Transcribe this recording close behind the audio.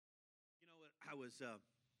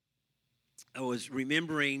I was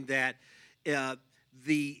remembering that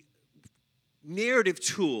the narrative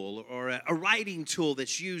tool or a writing tool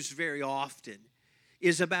that's used very often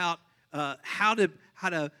is about how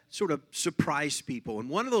to sort of surprise people. And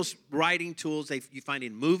one of those writing tools you find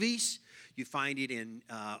in movies, you find it in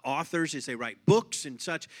authors as they write books and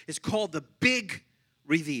such, is called the big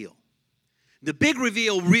reveal. The big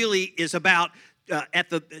reveal really is about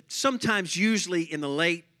sometimes usually in the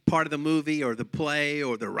late part of the movie or the play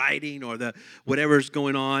or the writing or the whatever's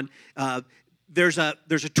going on. There's a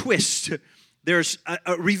twist. There's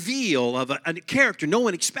a reveal of a character no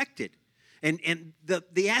one expected. And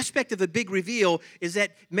the aspect of the big reveal is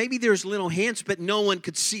that maybe there's little hints, but no one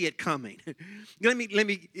could see it coming. Let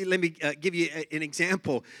me give you an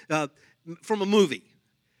example from a movie.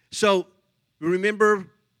 So remember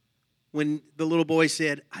when the little boy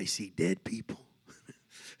said, "I see dead people."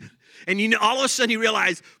 And all of a sudden you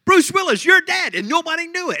realize, Bruce Willis, you're dead, and nobody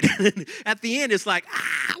knew it. At the end, it's like,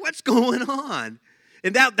 what's going on?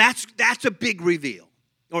 And that's a big reveal.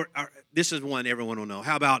 Or this is one everyone will know.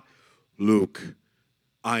 How about, Luke,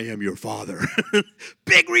 I am your father.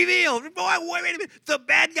 Big reveal. Boy, wait a minute. The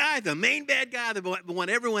bad guy, the main bad guy, the one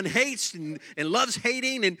everyone hates and loves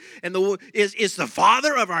hating, and is the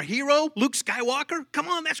father of our hero, Luke Skywalker? Come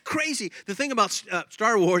on, that's crazy. The thing about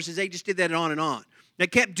Star Wars is they just did that on and on. They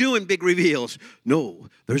kept doing big reveals. No,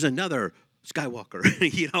 there's another Skywalker,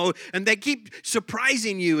 and they keep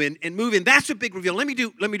surprising you and moving. That's a big reveal. Let me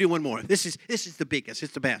do one more. This is the biggest.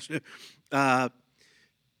 It's the best.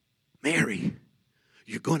 Mary,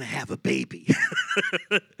 you're going to have a baby.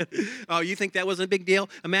 Oh, you think that wasn't a big deal?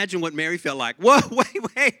 Imagine what Mary felt like. Whoa,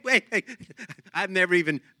 wait. I've never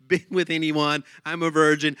even been with anyone. I'm a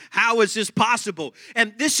virgin. How is this possible?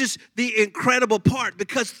 And this is the incredible part,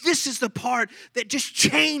 because this is the part that just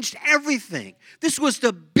changed everything. This was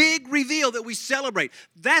the big reveal that we celebrate.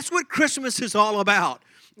 That's what Christmas is all about,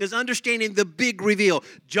 is understanding the big reveal.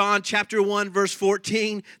 John chapter 1, verse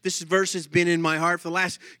 14. This verse has been in my heart for the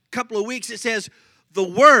last couple of weeks. It says, the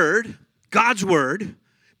Word, God's Word,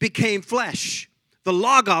 became flesh. The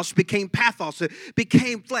Logos became pathos. It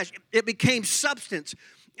became flesh. It became substance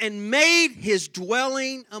and made His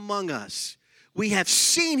dwelling among us. We have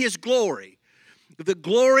seen His glory, the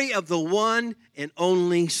glory of the one and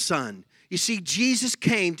only Son. You see, Jesus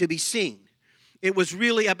came to be seen. It was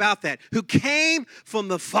really about that. Who came from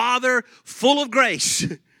the Father full of grace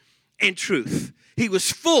and truth. He was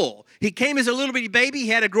full. He came as a little bitty baby. He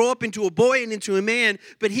had to grow up into a boy and into a man,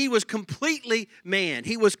 but he was completely man.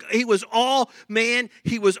 He was all man.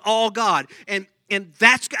 He was all God. And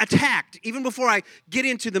that's attacked. Even before I get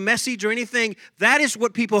into the message or anything, that is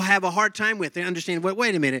what people have a hard time with. They understand,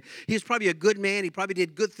 wait a minute. He was probably a good man. He probably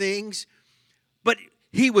did good things. But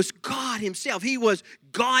He was God Himself. He was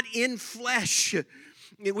God in flesh.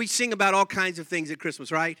 We sing about all kinds of things at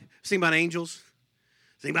Christmas, right? Sing about angels.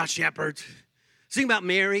 Sing about shepherds. Sing about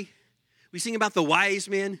Mary. We sing about the wise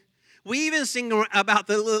men. We even sing about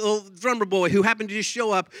the little drummer boy who happened to just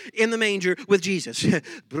show up in the manger with Jesus.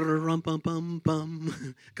 Come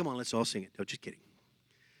on, let's all sing it. No, just kidding.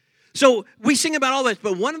 So we sing about all this,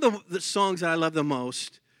 but one of the songs that I love the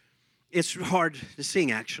most, it's hard to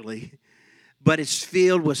sing actually, but it's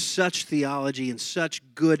filled with such theology and such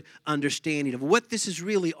good understanding of what this is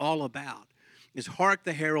really all about, is Hark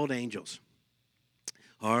the Herald Angels.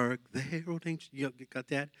 Hark the Herald Angels. You got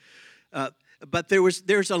that? But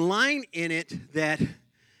there's a line in it that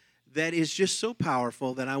is just so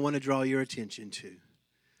powerful that I want to draw your attention to.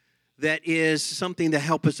 That is something to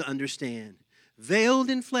help us understand.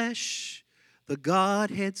 Veiled in flesh, the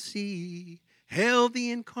Godhead see, held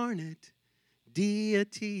the incarnate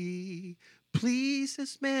deity,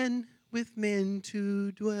 pleases men with men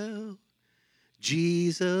to dwell.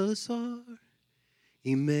 Jesus our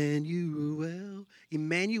Emmanuel.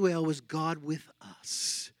 Emmanuel was God with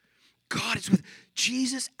us. God is with.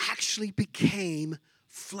 Jesus actually became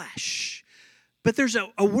flesh. But there's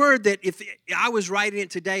a word that if I was writing it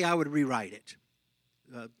today, I would rewrite it.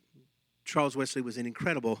 Charles Wesley was an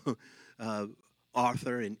incredible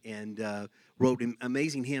author and wrote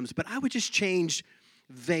amazing hymns. But I would just change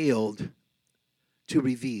veiled to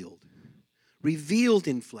revealed. Revealed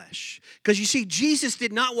in flesh. Because you see, Jesus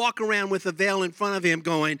did not walk around with a veil in front of him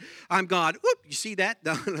going, I'm God. Whoop, you see that?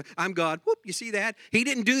 I'm God. Whoop, you see that? He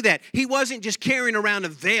didn't do that. He wasn't just carrying around a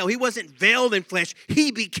veil. He wasn't veiled in flesh.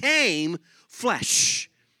 He became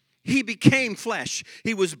flesh. He became flesh.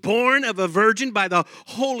 He was born of a virgin by the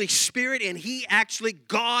Holy Spirit, and He actually,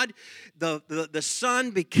 God, the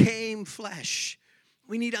Son, became flesh.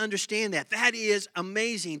 We need to understand that. That is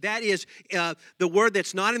amazing. That is the word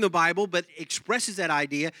that's not in the Bible but expresses that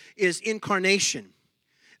idea is incarnation.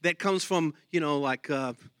 That comes from,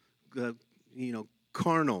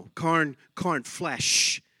 carn,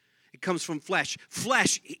 flesh. It comes from flesh.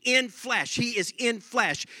 Flesh, in flesh. He is in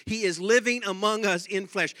flesh. He is living among us in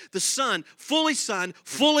flesh. The Son,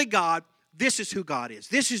 fully God. This is who God is.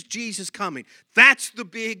 This is Jesus coming. That's the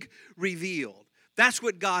big reveal. That's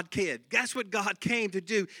what God did. That's what God came to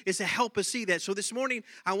do, is to help us see that. So this morning,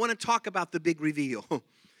 I want to talk about the big reveal.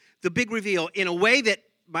 The big reveal in a way that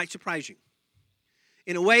might surprise you.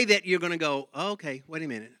 In a way that you're going to go, oh, okay, wait a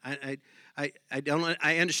minute.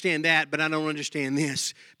 I understand that, but I don't understand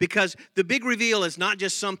this. Because the big reveal is not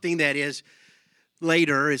just something that is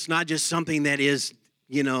later. It's not just something that is,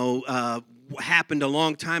 happened a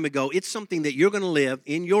long time ago. It's something that you're going to live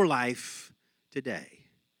in your life today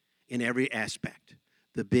in every aspect.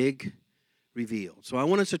 The big reveal. So I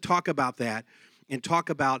want us to talk about that and talk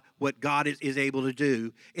about what God is able to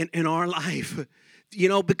do in our life.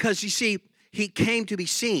 Because you see, He came to be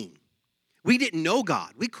seen. We didn't know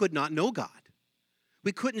God. We could not know God.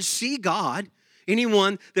 We couldn't see God.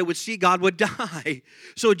 Anyone that would see God would die.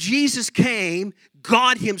 So Jesus came,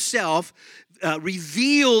 God Himself,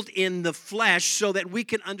 revealed in the flesh so that we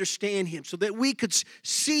could understand Him, so that we could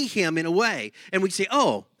see Him in a way. And we'd say,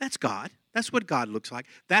 oh, that's God. That's what God looks like.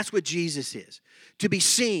 That's what Jesus is, to be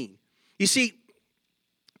seen. You see,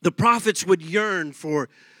 the prophets would yearn for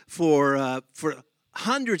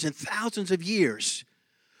hundreds and thousands of years.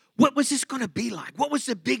 What was this going to be like? What was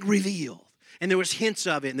the big reveal? And there was hints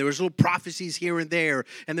of it, and there was little prophecies here and there,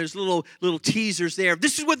 and there's little teasers there.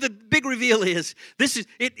 This is what the big reveal is. This is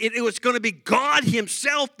it. It was going to be God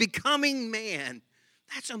Himself becoming man.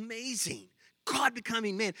 That's amazing. God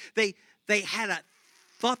becoming man. They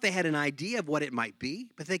thought they had an idea of what it might be,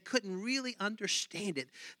 but they couldn't really understand it.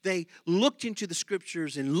 They looked into the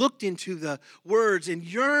Scriptures and looked into the words and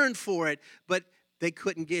yearned for it, but they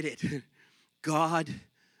couldn't get it. God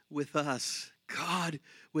with us. God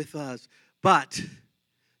with us. But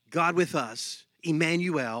God with us,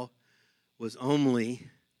 Emmanuel, was only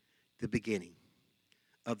the beginning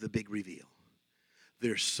of the big reveal.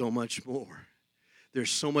 There's so much more. There's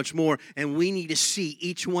so much more, and we need to see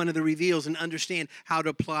each one of the reveals and understand how it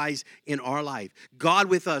applies in our life. God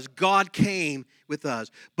with us. God came with us.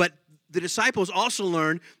 But the disciples also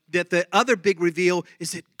learned that the other big reveal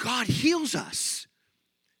is that God heals us.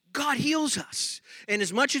 God heals us. And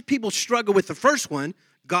as much as people struggle with the first one,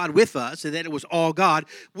 God with us, and that it was all God,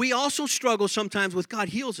 we also struggle sometimes with God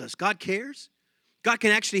heals us. God cares. God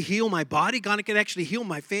can actually heal my body. God can actually heal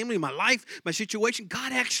my family, my life, my situation.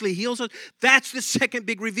 God actually heals us. That's the second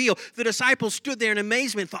big reveal. The disciples stood there in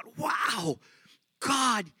amazement and thought, wow,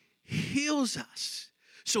 God heals us.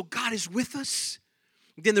 So God is with us.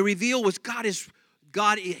 Then the reveal was God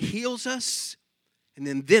heals us.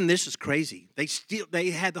 And then this is crazy.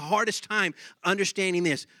 They had the hardest time understanding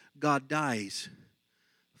this. God dies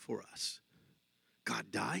for us.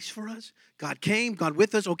 God dies for us. God came, God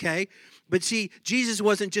with us, okay. But see, Jesus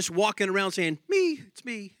wasn't just walking around saying, it's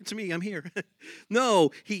me, I'm here.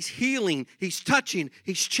 No, He's healing, He's touching,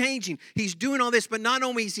 He's changing, He's doing all this. But not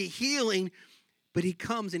only is He healing, but He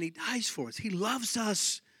comes and He dies for us. He loves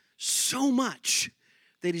us so much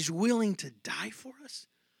that He's willing to die for us.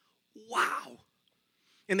 Wow.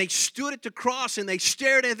 And they stood at the cross and they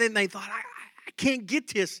stared at it and they thought, I can't get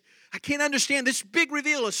this. I can't understand. This big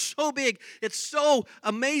reveal is so big. It's so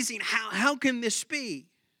amazing. How can this be?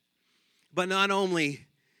 But not only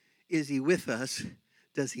is He with us,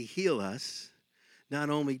 does He heal us. Not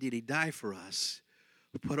only did He die for us,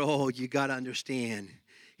 but you got to understand,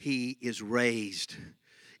 He is raised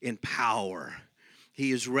in power.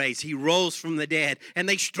 He is raised. He rose from the dead. And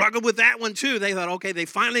they struggled with that one too. They thought, okay, they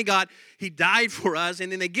finally He died for us. And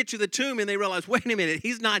then they get to the tomb and they realize, wait a minute,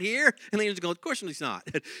 He's not here? And they just go, of course He's not.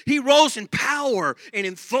 He rose in power and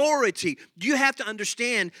authority. You have to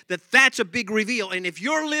understand that that's a big reveal. And if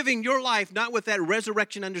you're living your life not with that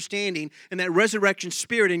resurrection understanding and that resurrection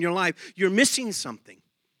spirit in your life, you're missing something.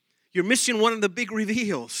 You're missing one of the big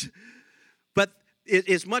reveals. But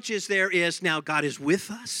as much as there is now, God is with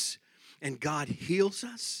us. And God heals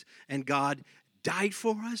us, and God died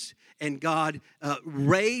for us, and God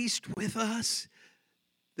raised with us.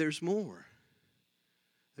 There's more.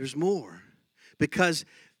 There's more. Because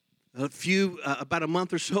about a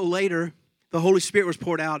month or so later, the Holy Spirit was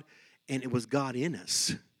poured out, and it was God in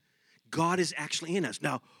us. God is actually in us.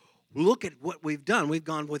 Now, look at what we've done. We've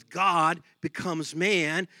gone with God becomes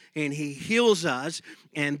man, and He heals us,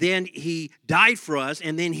 and then He died for us,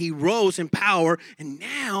 and then He rose in power, and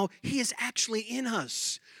now He is actually in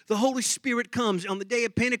us. the Holy Spirit comes on the day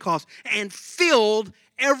of Pentecost and filled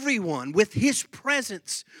everyone with his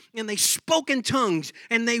presence. And they spoke in tongues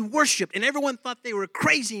and they worshiped. And everyone thought they were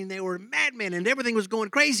crazy and they were madmen and everything was going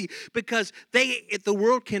crazy because the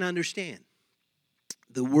world can understand.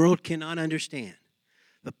 The world cannot understand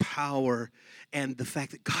the power and the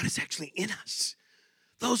fact that God is actually in us.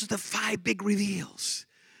 Those are the 5 big reveals.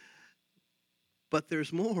 But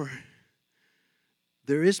there's more.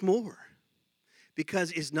 There is more.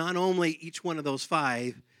 Because it's not only each one of those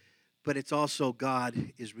 5, but it's also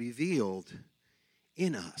God is revealed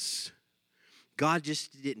in us. God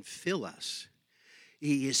just didn't fill us.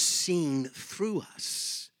 He is seen through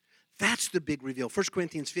us. That's the big reveal. 1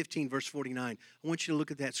 Corinthians 15, verse 49. I want you to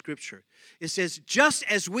look at that scripture. It says, just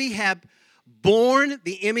as we have borne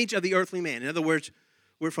the image of the earthly man. In other words,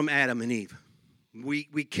 we're from Adam and Eve. We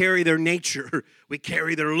carry their nature. We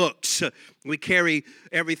carry their looks. We carry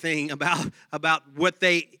everything about what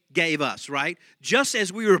they gave us, right? Just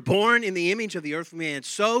as we were born in the image of the earthly man,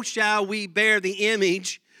 so shall we bear the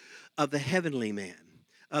image of the heavenly man,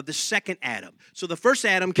 of the second Adam. So the first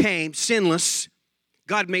Adam came sinless.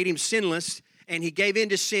 God made him sinless, and he gave in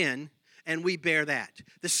to sin, and we bear that.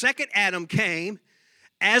 The second Adam came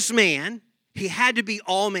as man. He had to be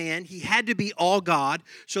all man. He had to be all God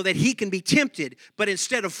so that he can be tempted. But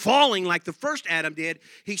instead of falling like the first Adam did,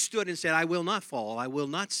 he stood and said, I will not fall. I will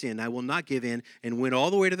not sin. I will not give in, and went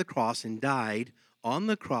all the way to the cross and died on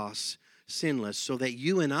the cross sinless so that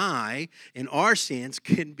you and I and our sins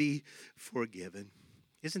can be forgiven.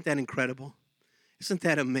 Isn't that incredible? Isn't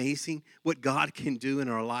that amazing what God can do in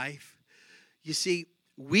our life? You see,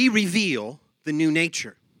 we reveal the new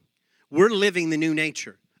nature. We're living the new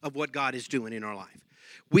nature of what God is doing in our life.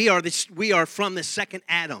 We are from the second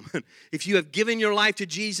Adam. If you have given your life to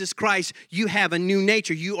Jesus Christ, you have a new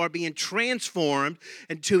nature. You are being transformed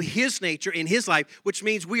into his nature in his life, which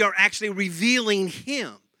means we are actually revealing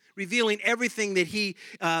him, revealing everything that he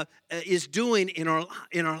is doing in our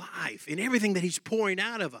life, and everything that he's pouring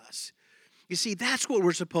out of us. You see, that's what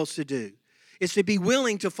we're supposed to do, is to be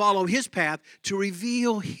willing to follow his path, to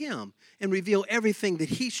reveal him and reveal everything that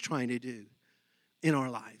he's trying to do in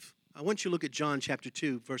our life. I want you to look at John chapter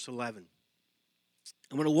 2, verse 11.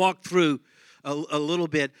 I'm going to walk through a little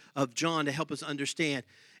bit of John to help us understand.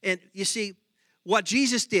 And you see, what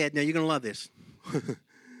Jesus did, now you're going to love this.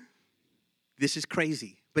 This is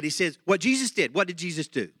crazy. But he says, what Jesus did, what did Jesus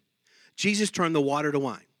do? Jesus turned the water to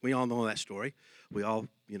wine. We all know that story. We all,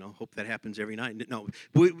 hope that happens every night. No,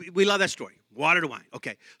 we love that story. Water to wine.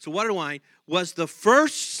 Okay, so water to wine was the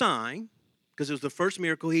first sign, because it was the first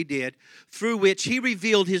miracle he did, through which he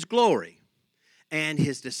revealed his glory. And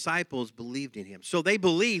his disciples believed in him. So they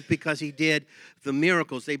believed because he did the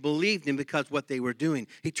miracles. They believed him because what they were doing.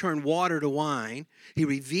 He turned water to wine. He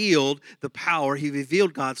revealed the power. He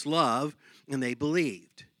revealed God's love, and they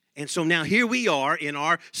believed. And so now here we are in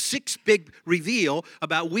our 6th big reveal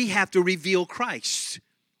about we have to reveal Christ.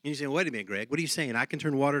 And you say, wait a minute, Greg, what are you saying? I can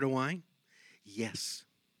turn water to wine? Yes.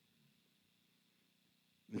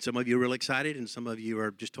 And some of you are really excited, and some of you are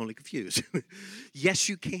just totally confused. Yes,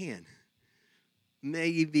 you can.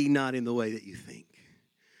 Maybe not in the way that you think.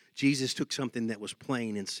 Jesus took something that was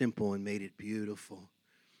plain and simple and made it beautiful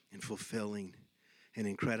and fulfilling and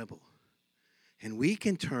incredible. And we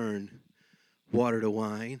can turn water to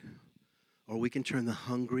wine, or we can turn the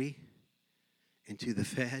hungry into the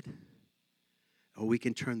fed, or we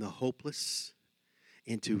can turn the hopeless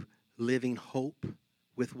into living hope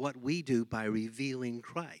with what we do by revealing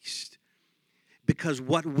Christ. Because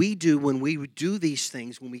what we do when we do these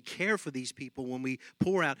things, when we care for these people, when we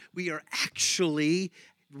pour out, we are actually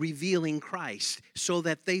revealing Christ so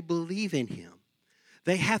that they believe in him.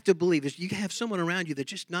 They have to believe. You have someone around you that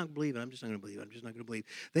just not believe it. I'm just not going to believe it. I'm just not going to believe.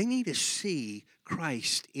 They need to see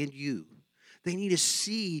Christ in you. They need to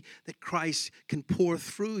see that Christ can pour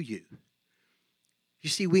through you. You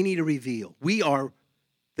see, we need to reveal. We are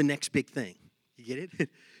the next big thing. You get it?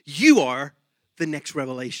 You are the next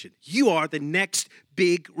revelation. You are the next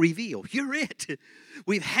big reveal. You're it.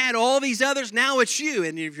 We've had all these others. Now it's you.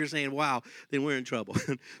 And if you're saying, wow, then we're in trouble.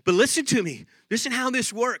 But listen to me. Listen how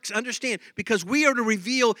this works. Understand, because we are to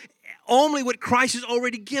reveal only what Christ has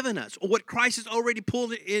already given us, or what Christ has already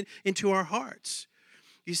pulled into our hearts.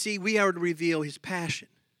 You see, we are to reveal his passion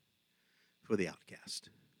for the outcast,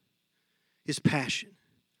 his passion,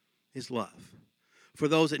 his love for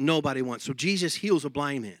those that nobody wants. So Jesus heals a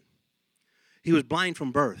blind man. He was blind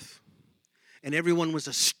from birth, and everyone was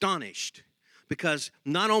astonished because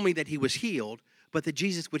not only that he was healed, but that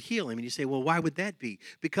Jesus would heal him. And you say, well, why would that be?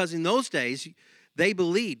 Because in those days, they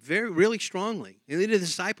believed really strongly, and the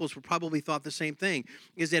disciples probably thought the same thing,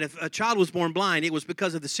 is that if a child was born blind, it was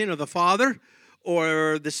because of the sin of the father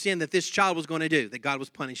or the sin that this child was going to do, that God was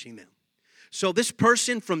punishing them. So this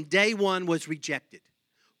person from day one was rejected,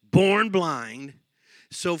 born blind.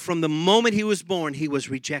 So from the moment he was born, he was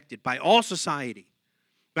rejected by all society,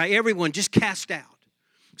 by everyone, just cast out.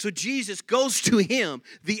 So Jesus goes to him,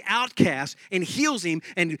 the outcast, and heals him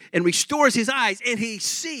and restores his eyes, and he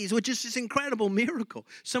sees, which is this incredible miracle.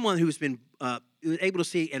 Someone who's been able to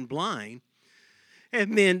see and blind,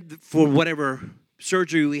 and then for whatever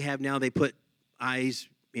surgery we have now, they put eyes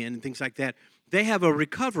in and things like that. They have a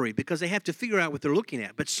recovery because they have to figure out what they're looking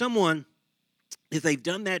at. But someone, if they've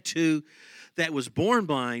done that too, that was born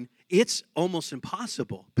blind, it's almost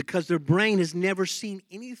impossible because their brain has never seen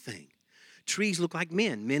anything. Trees look like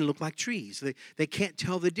men. Men look like trees. They can't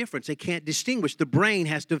tell the difference. They can't distinguish. The brain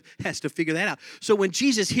has to figure that out. So when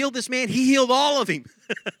Jesus healed this man, he healed all of him.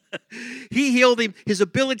 He healed him, his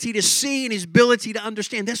ability to see and his ability to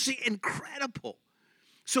understand. That's incredible.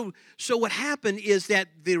 So what happened is that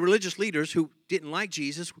the religious leaders who didn't like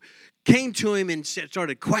Jesus came to him and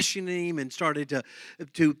started questioning him and started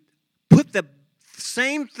to put the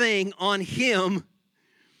same thing on him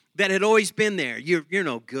that had always been there. You're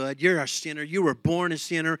no good. You're a sinner. You were born a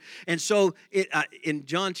sinner. And so in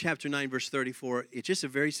John chapter 9, verse 34, it's just a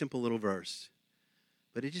very simple little verse.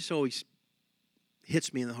 But it just always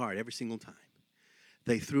hits me in the heart every single time.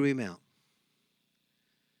 They threw him out.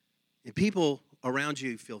 And people around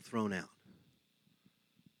you feel thrown out.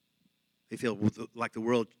 They feel like the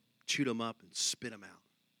world chewed them up and spit them out.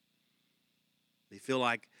 They feel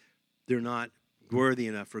like they're not worthy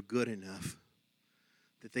enough or good enough,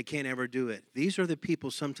 that they can't ever do it. These are the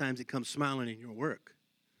people sometimes that come smiling in your work,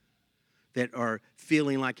 that are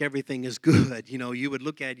feeling like everything is good. You know, you would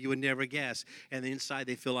look at it, you would never guess. And the inside,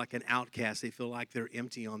 they feel like an outcast. They feel like they're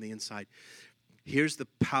empty on the inside. Here's the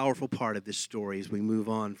powerful part of this story as we move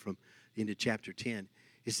on into chapter 10,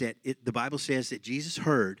 is that the Bible says that Jesus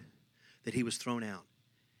heard that he was thrown out,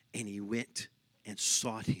 and he went and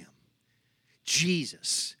sought him.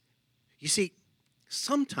 Jesus. You see,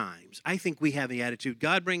 sometimes I think we have the attitude,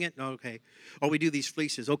 God, bring it, okay. Or we do these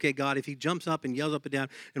fleeces. Okay, God, if he jumps up and yells up and down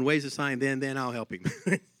and waves a sign, then I'll help him.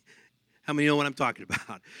 How many know what I'm talking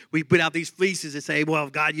about? We put out these fleeces and say, well,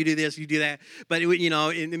 God, you do this, you do that. But, you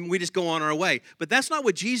know, and we just go on our way. But that's not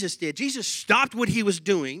what Jesus did. Jesus stopped what he was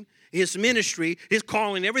doing, his ministry, his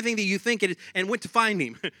calling, everything that you think it is, and went to find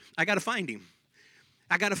him. I got to find him.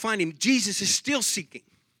 I got to find him. Jesus is still seeking.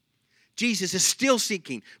 Jesus is still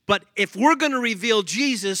seeking. But if we're going to reveal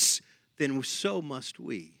Jesus, then so must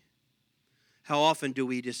we. How often do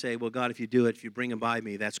we just say, well, God, if you do it, if you bring him by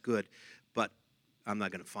me, that's good. But I'm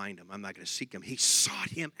not going to find him. I'm not going to seek him. He sought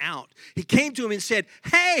him out. He came to him and said,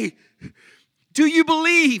 hey, do you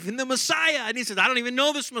believe in the Messiah? And he says, I don't even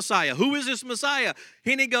know this Messiah. Who is this Messiah?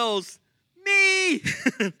 And he goes, me.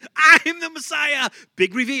 I am the Messiah.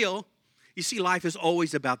 Big reveal. You see, life is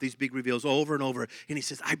always about these big reveals over and over. And he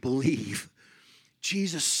says, I believe.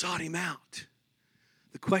 Jesus sought him out.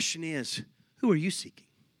 The question is, who are you seeking?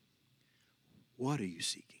 What are you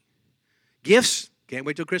seeking? Gifts? Can't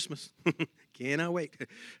wait till Christmas. Cannot wait.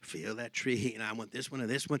 Feel that tree, and I want this one or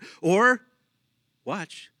this one. Or,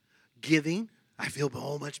 watch, giving. I feel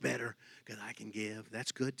so much better because I can give.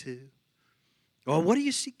 That's good too. Or what are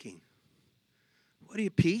you seeking? What are you,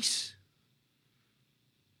 peace?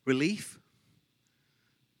 Relief?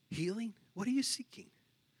 Healing? What are you seeking?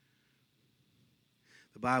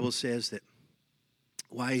 The Bible says that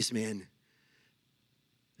wise men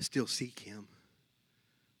still seek him.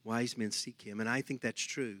 Wise men seek him, and I think that's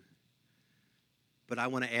true. But I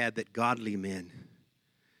want to add that godly men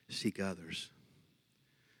seek others.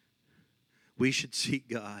 We should seek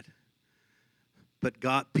God. But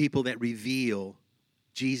people that reveal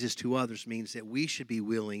Jesus to others means that we should be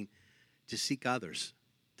willing to seek others,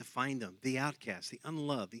 to find them, the outcasts, the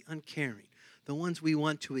unloved, the uncaring, the ones we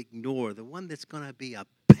want to ignore, the one that's going to be a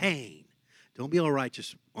pain. Don't be all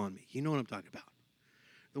righteous on me. You know what I'm talking about.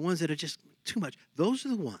 The ones that are just too much. Those are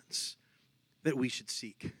the ones that we should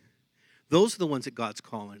seek. Those are the ones that God's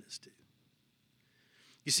calling us to.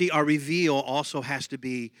 You see, our reveal also has to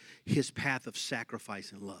be his path of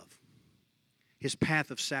sacrifice and love. His path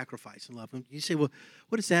of sacrifice and love. And you say, well,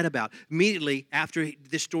 what is that about? Immediately after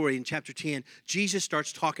this story in chapter 10, Jesus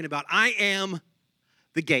starts talking about, I am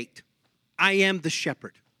the gate. I am the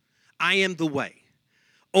shepherd. I am the way.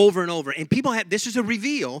 Over and over. And people this is a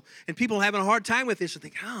reveal, and people are having a hard time with this and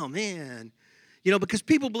think, oh man, You know, because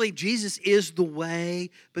people believe Jesus is the way,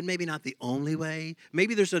 but maybe not the only way.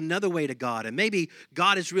 Maybe there's another way to God, and maybe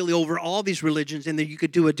God is really over all these religions, and then you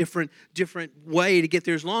could do a different way to get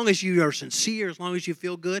there as long as you are sincere, as long as you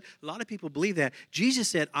feel good. A lot of people believe that. Jesus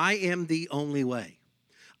said, I am the only way.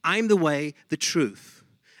 I'm the way, the truth.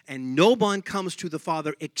 And no one comes to the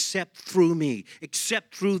Father except through me,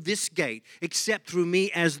 except through this gate, except through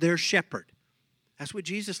me as their shepherd. That's what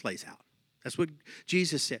Jesus lays out. That's what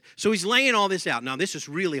Jesus said. So he's laying all this out. Now, this is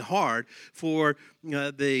really hard for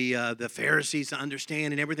the Pharisees to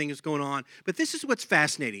understand and everything that's going on. But this is what's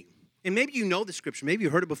fascinating. And maybe you know the scripture. Maybe you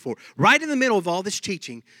heard it before. Right in the middle of all this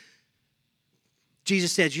teaching,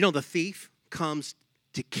 Jesus says, you know, the thief comes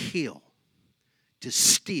to kill, to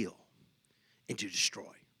steal, and to destroy.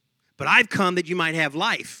 But I've come that you might have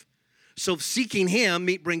life. So seeking him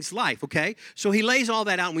brings life, okay? So he lays all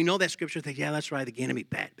that out, and we know that scripture. Think, yeah, that's right. The enemy,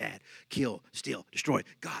 bad, kill, steal, destroy.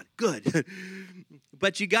 God, good.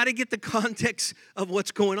 But you got to get the context of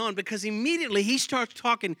what's going on, because immediately he starts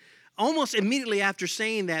talking, almost immediately after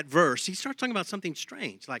saying that verse, he starts talking about something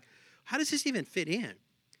strange. Like, how does this even fit in?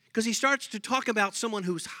 Because he starts to talk about someone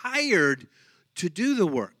who's hired to do the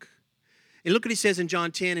work. And look what he says in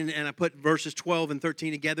John 10, and I put verses 12 and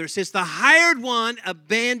 13 together. It says, the hired one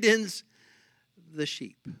abandons the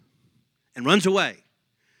sheep and runs away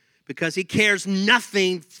because he cares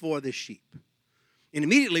nothing for the sheep. And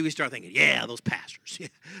immediately we start thinking, yeah, those pastors. Yeah,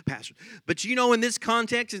 pastors. But you know, in this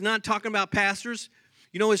context, it's not talking about pastors.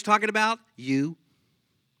 You know what it's talking about? You,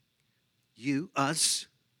 us.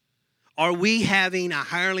 Are we having a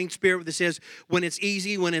hireling spirit that says when it's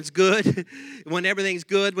easy, when it's good, when everything's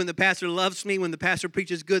good, when the pastor loves me, when the pastor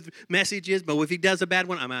preaches good messages, but if he does a bad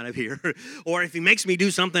one, I'm out of here. Or if he makes me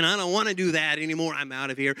do something, I don't want to do that anymore, I'm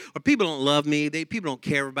out of here. Or people don't love me, people don't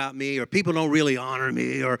care about me, or people don't really honor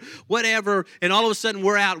me, or whatever, and all of a sudden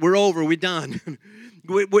we're out, we're over, we're done.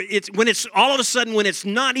 It's all of a sudden when it's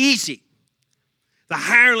not easy. The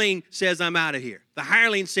hireling says, I'm out of here. The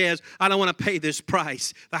hireling says, I don't want to pay this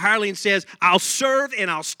price. The hireling says, I'll serve and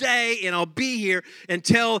I'll stay and I'll be here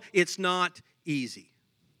until it's not easy.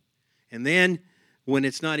 And then when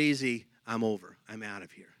it's not easy, I'm over. I'm out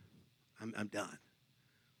of here. I'm done.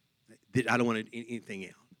 I don't want anything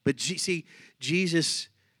else. But see, Jesus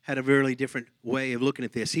had a very different way of looking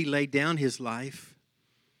at this. He laid down his life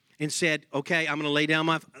and said, okay, I'm going to lay down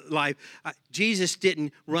my life. Jesus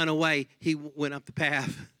didn't run away. He went up the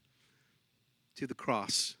path to the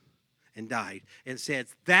cross and died and said,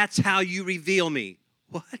 that's how you reveal me.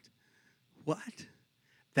 What?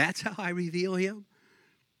 That's how I reveal him?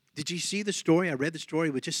 Did you see the story? I read the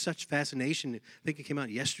story with just such fascination. I think it came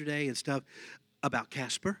out yesterday and stuff about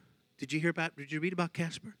Casper. Did you read about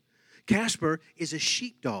Casper? Casper is a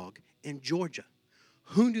sheepdog in Georgia.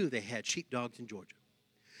 Who knew they had sheepdogs in Georgia?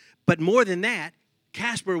 But more than that,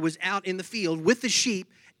 Casper was out in the field with the sheep,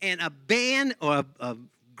 and a band or a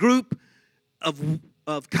group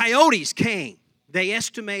of coyotes came. They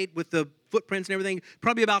estimate, with the footprints and everything,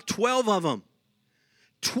 probably about 12 of them.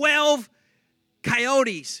 12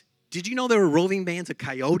 coyotes. Did you know there were roving bands of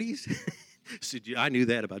coyotes? So I knew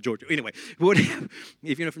that about Georgia. Anyway,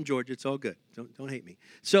 if you're not from Georgia, it's all good. Don't hate me.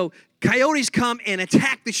 So coyotes come and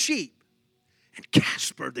attack the sheep. And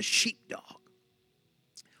Casper, the sheepdog,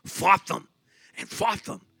 fought them.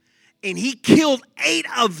 And he killed 8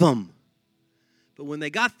 of them. But when they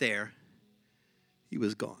got there, he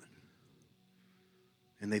was gone.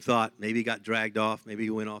 And they thought maybe he got dragged off. Maybe he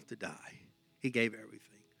went off to die. He gave everything.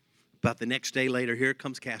 About the next day later, here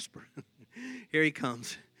comes Casper. Here he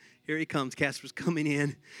comes. Casper's coming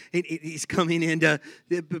in. He's coming in to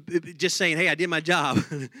just saying, hey, I did my job.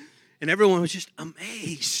 And everyone was just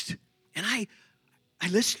amazed. And I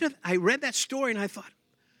listened to, I read that story and I thought,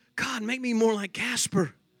 God, make me more like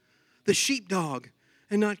Casper, the sheepdog,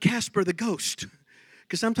 and not Casper, the ghost.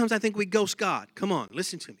 Because sometimes I think we ghost God. Come on,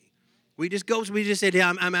 listen to me. We just said,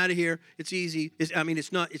 yeah, I'm out of here. It's easy.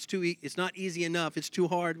 It's not easy enough. It's too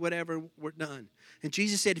hard, whatever, we're done. And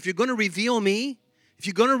Jesus said, if you're going to reveal me, if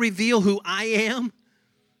you're going to reveal who I am,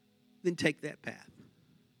 then take that path.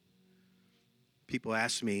 People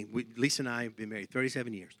ask me, Lisa and I have been married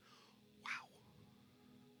 37 years.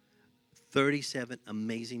 37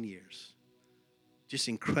 amazing years. Just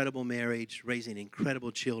incredible marriage, raising incredible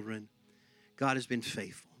children. God has been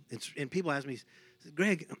faithful. And people ask me,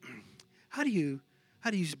 Greg, how do you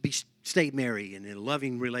stay married and in a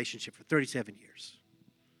loving relationship for 37 years?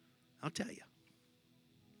 I'll tell you.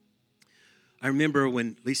 I remember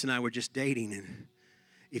when Lisa and I were just dating,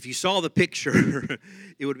 If you saw the picture,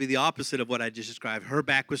 it would be the opposite of what I just described. Her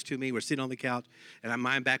back was to me. We're sitting on the couch, and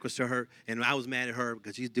my back was to her. And I was mad at her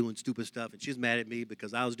because she's doing stupid stuff, and she's mad at me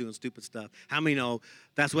because I was doing stupid stuff. How many know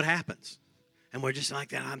that's what happens? And we're just like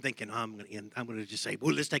that. I'm thinking, I'm going to just say,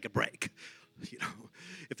 well, let's take a break. You know,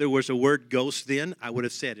 if there was a word ghost then, I would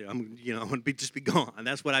have said it. I'm going to just be gone. And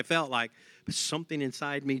that's what I felt like. But something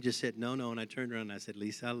inside me just said, no. And I turned around and I said,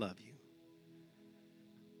 Lisa, I love you.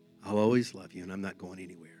 I'll always love you, and I'm not going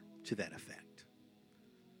anywhere. To that effect.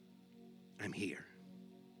 I'm here.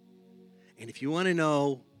 And if you want to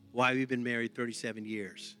know why we've been married 37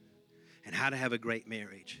 years and how to have a great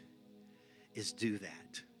marriage, is do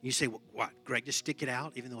that. You say, well, what, Greg, just stick it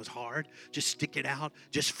out, even though it's hard? Just stick it out?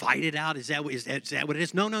 Just fight it out? Is that what it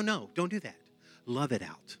is? No. Don't do that. Love it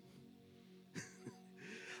out.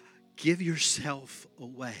 Give yourself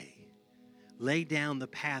away. Lay down the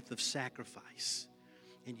path of sacrifice.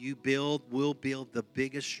 And we'll build the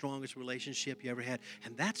biggest, strongest relationship you ever had.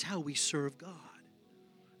 And that's how we serve God.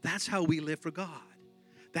 That's how we live for God.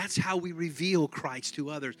 That's how we reveal Christ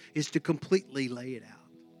to others, is to completely lay it out.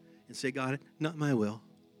 And say, God, not my will.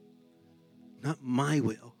 Not my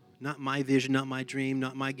will. Not my vision, not my dream,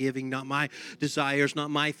 not my giving, not my desires,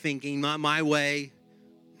 not my thinking, not my way.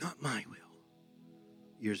 Not my will.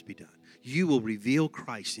 Yours be done. You will reveal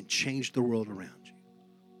Christ and change the world around you.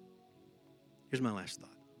 Here's my last thought.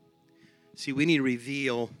 See, we need to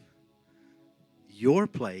reveal your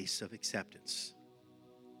place of acceptance.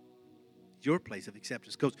 Your place of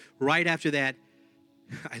acceptance goes right after that.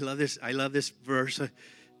 I love this verse.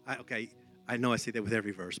 I know I say that with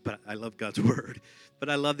every verse, but I love God's word. But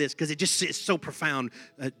I love this because it's so profound.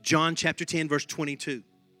 John chapter 10, verse 22.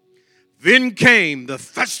 Then came the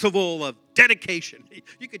festival of dedication.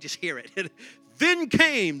 You could just hear it. Then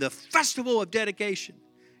came the festival of dedication.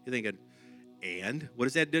 You're thinking, and what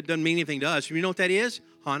does that? It doesn't mean anything to us. You know what that is?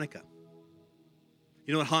 Hanukkah.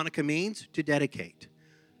 You know what Hanukkah means? To dedicate,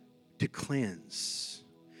 to cleanse.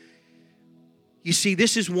 You see,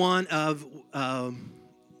 this is one of,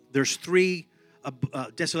 there's three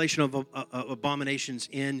desolation of abominations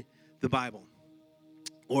in the Bible.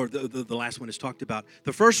 Or the last one is talked about.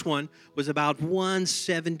 The first one was about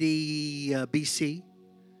 170 BC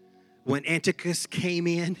when Antiochus came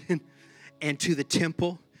in and to the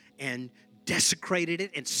temple and desecrated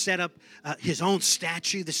it and set up his own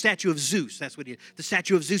statue, the statue of Zeus. That's what he did. The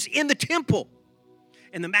statue of Zeus in the temple.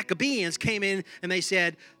 And the Maccabees came in and they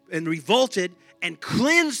said, and revolted and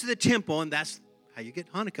cleansed the temple. And that's how you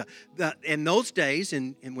get Hanukkah. In those days,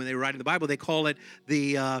 and when they were writing the Bible, they call it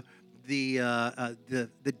the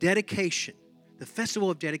dedication, the festival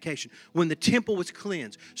of dedication, when the temple was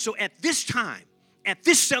cleansed. So at this time, at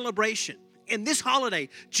this celebration, in this holiday,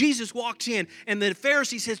 Jesus walks in, and the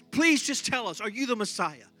Pharisee says, please just tell us, are you the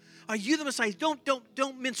Messiah? Are you the Messiah?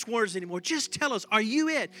 Don't mince words anymore. Just tell us, are you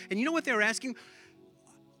it? And you know what they were asking?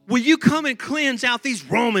 Will you come and cleanse out these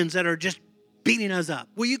Romans that are just beating us up?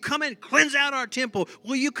 Will you come and cleanse out our temple?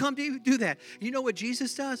 Will you come to do that? And you know what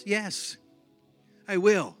Jesus does? Yes, I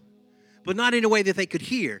will. But not in a way that they could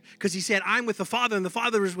hear. Because he said, I'm with the Father, and the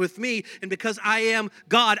Father is with me. And because I am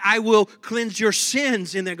God, I will cleanse your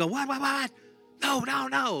sins. And they go, what?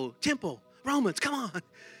 No. Temple, Romans, come on.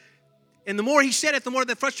 And the more he said it, the more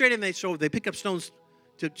they frustrated him. So they pick up stones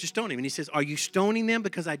to stone him. And he says, are you stoning them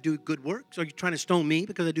because I do good works? Are you trying to stone me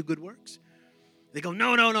because I do good works? They go,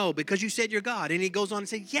 no, because you said you're God. And he goes on and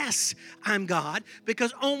says, yes, I'm God,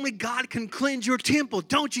 because only God can cleanse your temple.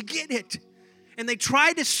 Don't you get it? And they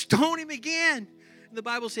tried to stone him again. And the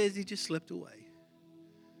Bible says he just slipped away.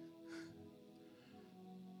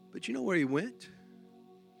 But you know where he went?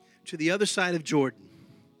 To the other side of Jordan,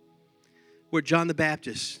 where John the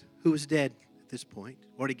Baptist, who was dead at this point,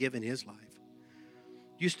 already given his life,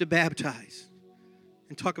 used to baptize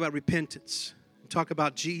and talk about repentance and talk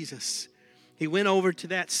about Jesus. He went over to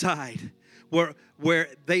that side where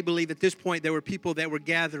they believe at this point there were people that were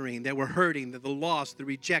gathering, that were hurting, the lost, the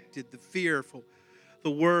rejected, the fearful,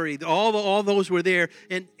 the worried. All those were there.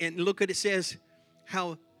 And look what it says,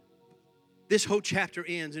 how this whole chapter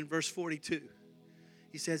ends in verse 42.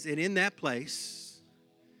 He says, and in that place,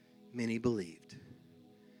 many believed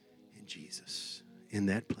in Jesus. In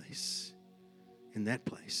that place. In that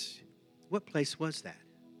place. What place was that?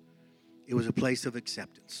 It was a place of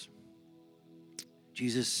acceptance.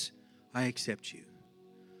 Jesus, I accept you.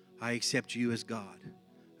 I accept you as God.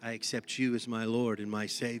 I accept you as my Lord and my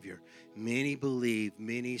Savior. Many believed.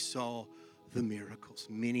 Many saw the miracles.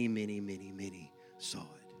 Many saw it.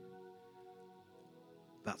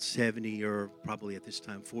 About 70, or probably at this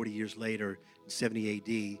time 40 years later, in 70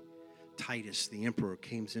 A.D., Titus, the emperor,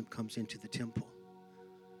 comes into the temple.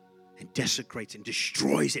 and desecrates and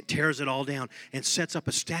destroys it, tears it all down, and sets up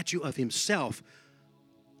a statue of himself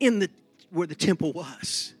where the temple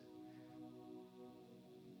was.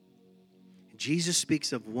 Jesus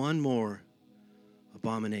speaks of one more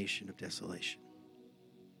abomination of desolation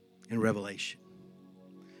in Revelation.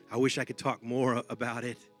 I wish I could talk more about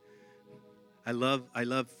it. I love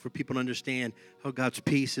for people to understand how God's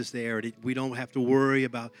peace is there. We don't have to worry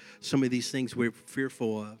about some of these things we're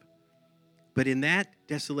fearful of. But in that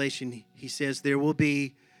desolation, he says there will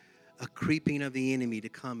be a creeping of the enemy to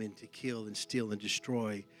come and to kill and steal and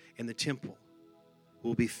destroy. And the temple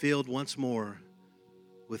will be filled once more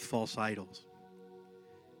with false idols.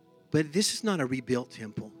 But this is not a rebuilt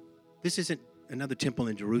temple. This isn't another temple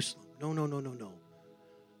in Jerusalem. No.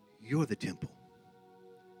 You're the temple.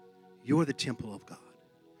 You're the temple of God.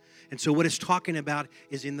 And so what it's talking about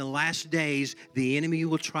is in the last days, the enemy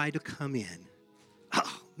will try to come in.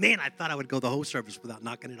 Oh, man, I thought I would go the whole service without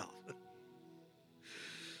knocking it off.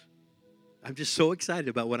 I'm just so excited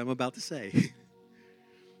about what I'm about to say.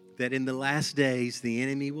 That in the last days, the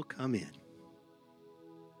enemy will come in.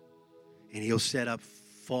 And he'll set up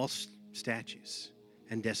false statues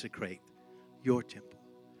and desecrate your temple.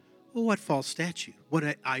 Well, what false statue?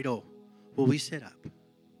 What idol will we set up?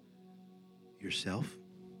 Yourself?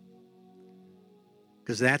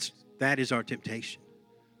 Because that is our temptation.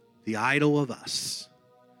 The idol of us.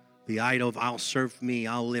 The idol of I'll serve me,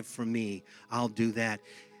 I'll live for me, I'll do that.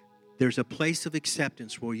 There's a place of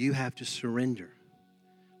acceptance where you have to surrender.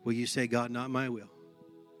 Where you say, God, not my will,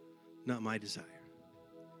 not my desire,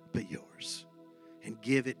 but yours. And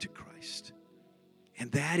give it to Christ.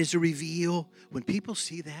 And that is a reveal. When people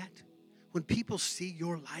see that, when people see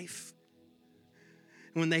your life,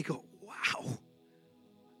 when they go, wow,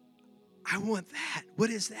 I want that. What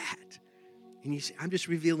is that? And you say, I'm just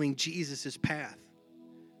revealing Jesus' path,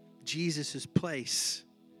 Jesus' place,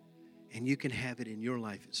 and you can have it in your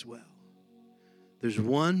life as well. There's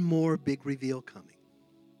one more big reveal coming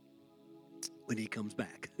when he comes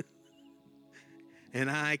back. And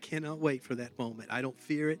I cannot wait for that moment. I don't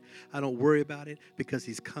fear it. I don't worry about it because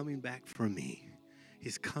he's coming back for me.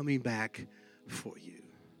 He's coming back for you.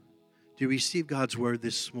 Do you receive God's word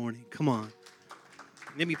this morning? Come on.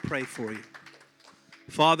 Let me pray for you.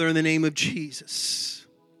 Father, in the name of Jesus,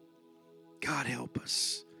 God, help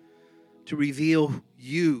us to reveal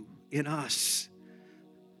you in us.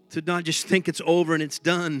 To not just think it's over and it's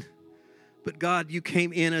done, but God, you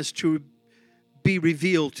came in us to be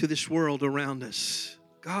revealed to this world around us.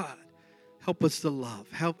 God, help us to love.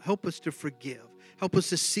 Help us to forgive. Help us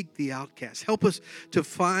to seek the outcast. Help us to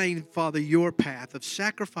find, Father, your path of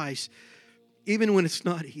sacrifice, even when it's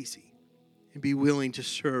not easy, and be willing to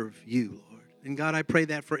serve you, Lord. And God, I pray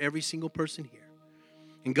that for every single person here.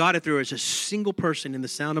 And God, if there is a single person in the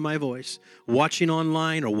sound of my voice, watching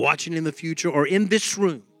online or watching in the future or in this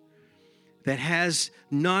room, that has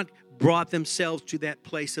not brought themselves to that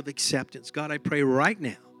place of acceptance. God, I pray right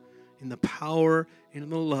now in the power and in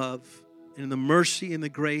the love and in the mercy and the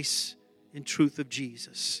grace and truth of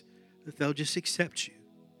Jesus that they'll just accept you.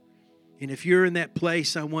 And if you're in that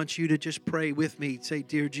place, I want you to just pray with me. Say,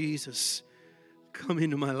 dear Jesus, come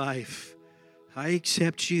into my life. I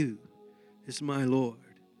accept you as my Lord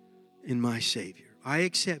and my Savior. I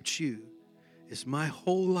accept you as my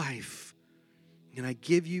whole life, and I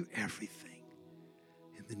give you everything.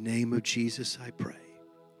 In the name of Jesus, I pray.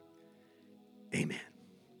 Amen.